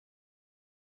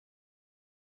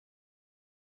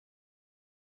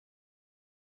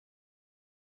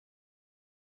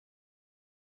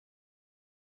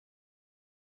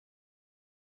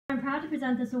I'm proud to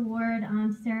present this award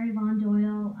to Sarah Yvonne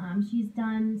Doyle. She's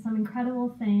done some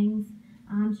incredible things.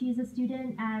 She's a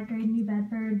student at Grade New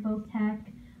Bedford, Both Tech,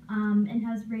 and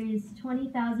has raised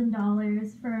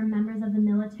 $20,000 for members of the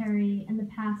military in the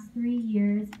past 3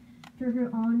 years through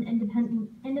her own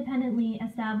independently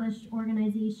established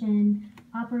organization,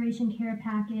 Operation Care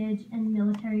Package, and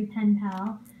Military Pen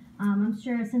Pal. I'm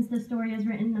sure since the story is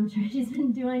written, I'm sure she's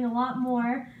been doing a lot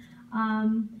more.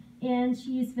 And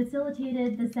she's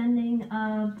facilitated the sending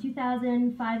of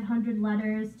 2,500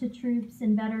 letters to troops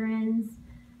and veterans.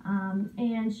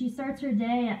 And she starts her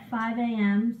day at 5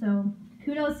 a.m., so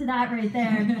kudos to that right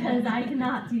there, because I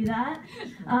cannot do that.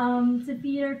 To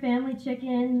feed her family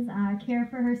chickens, care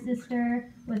for her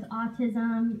sister with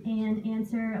autism, and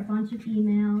answer a bunch of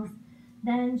emails.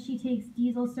 Then she takes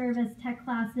diesel service tech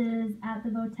classes at the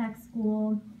Devote Tech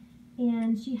School,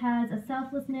 and she has a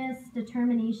selflessness,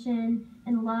 determination,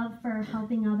 and love for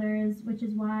helping others, which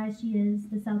is why she is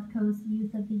the South Coast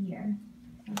Youth of the Year.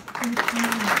 So, thank you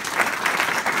very much.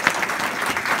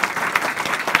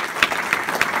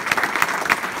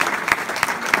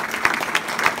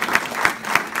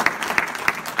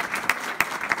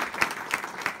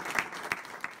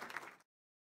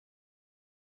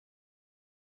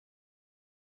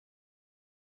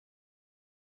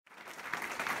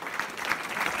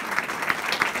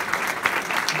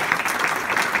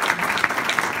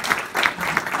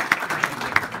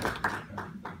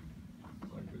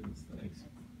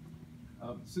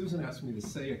 Susan asked me to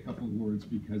say a couple of words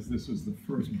because this was the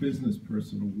first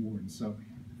Businessperson award. So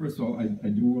first of all, I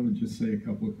do want to just say a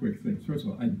couple of quick things. First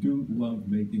of all, I do love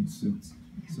making suits.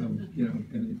 So, you know,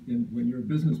 and when you're a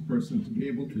business person, to be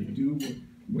able to do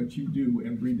what you do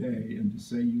every day and to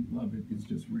say you love it is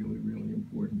just really, really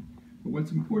important. But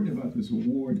what's important about this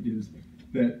award is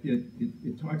that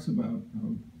it talks about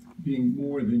being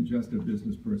more than just a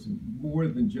business person, more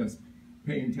than just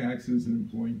paying taxes and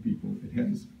employing people. It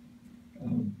has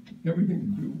everything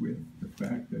to do with the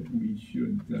fact that we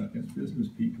should, as business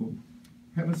people,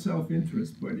 have a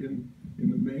self-interest. But in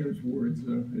the mayor's words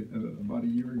about a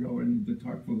year ago, and the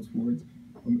Tocqueville's words,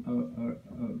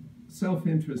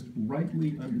 self-interest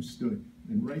rightly understood.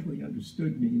 And rightly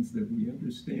understood means that we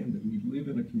understand that we live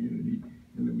in a community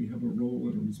and that we have a role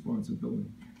and a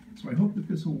responsibility. So I hope that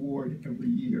this award every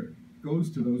year goes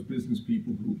to those business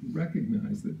people who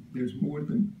recognize that there's more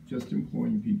than just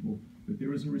employing people, that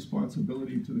there is a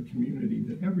responsibility to the community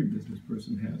that every business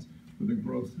person has for the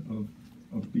growth of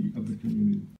the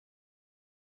community.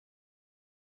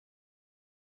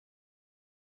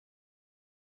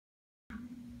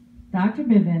 Dr.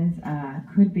 Bivens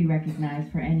could be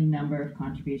recognized for any number of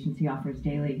contributions he offers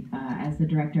daily as the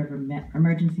Director of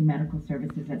Emergency Medical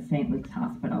Services at St. Luke's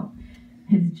Hospital.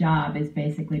 His job is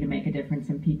basically to make a difference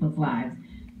in people's lives,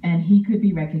 and he could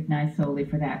be recognized solely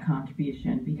for that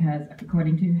contribution because,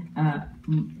 according to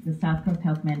the South Coast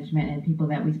Health Management and people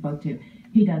that we spoke to,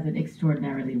 he does it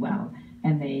extraordinarily well.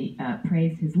 And they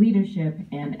praise his leadership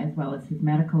and as well as his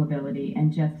medical ability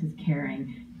and just his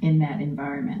caring in that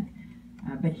environment.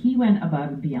 But he went above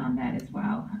and beyond that as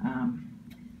well.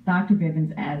 Dr.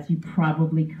 Bivens, as you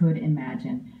probably could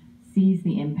imagine, sees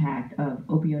the impact of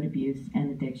opioid abuse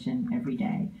and addiction every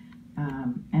day.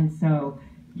 And so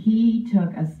he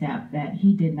took a step that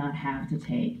he did not have to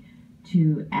take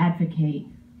to advocate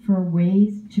for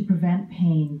ways to prevent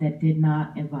pain that did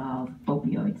not involve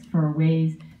opioids, for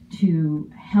ways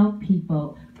to help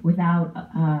people without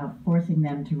forcing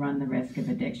them to run the risk of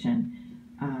addiction.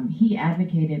 He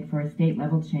advocated for a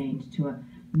state-level change to a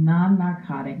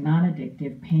non-narcotic,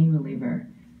 non-addictive pain reliever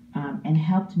and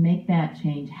helped make that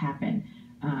change happen.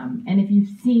 And if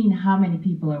you've seen how many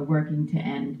people are working to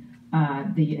end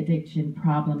the addiction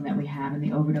problem that we have and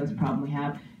the overdose problem we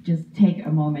have, just take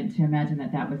a moment to imagine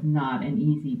that that was not an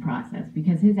easy process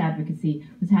because his advocacy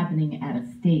was happening at a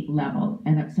state level.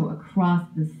 And so across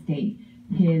the state,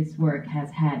 his work has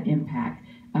had impact.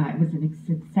 It was a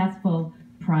successful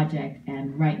project,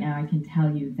 and right now I can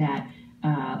tell you that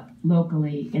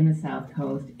locally in the South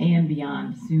Coast and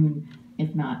beyond, soon,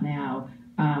 if not now,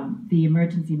 the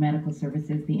emergency medical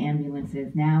services, the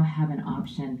ambulances, now have an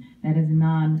option that is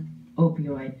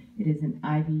non-opioid. It is an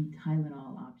IV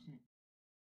Tylenol option.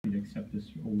 To accept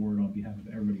this award on behalf of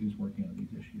everybody who's working on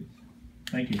these issues.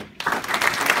 Thank you.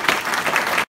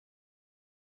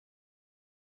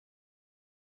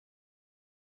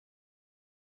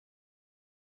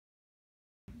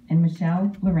 And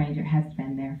Michelle Loranger has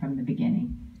been there from the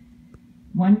beginning.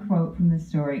 One quote from the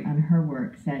story on her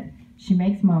work said, "She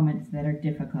makes moments that are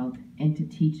difficult into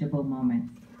teachable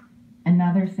moments."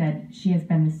 Another said, "She has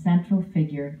been the central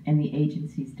figure in the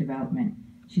agency's development.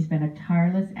 She's been a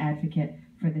tireless advocate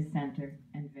for the center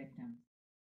and victims."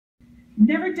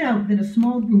 Never doubt that a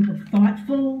small group of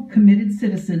thoughtful, committed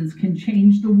citizens can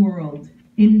change the world.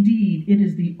 Indeed, it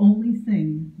is the only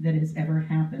thing that has ever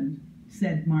happened,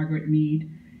 said Margaret Mead.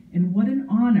 And what an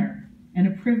honor and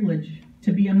a privilege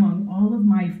to be among all of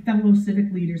my fellow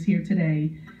civic leaders here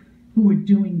today who are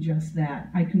doing just that.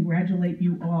 I congratulate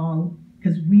you all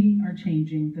because we are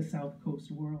changing the South Coast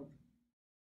world.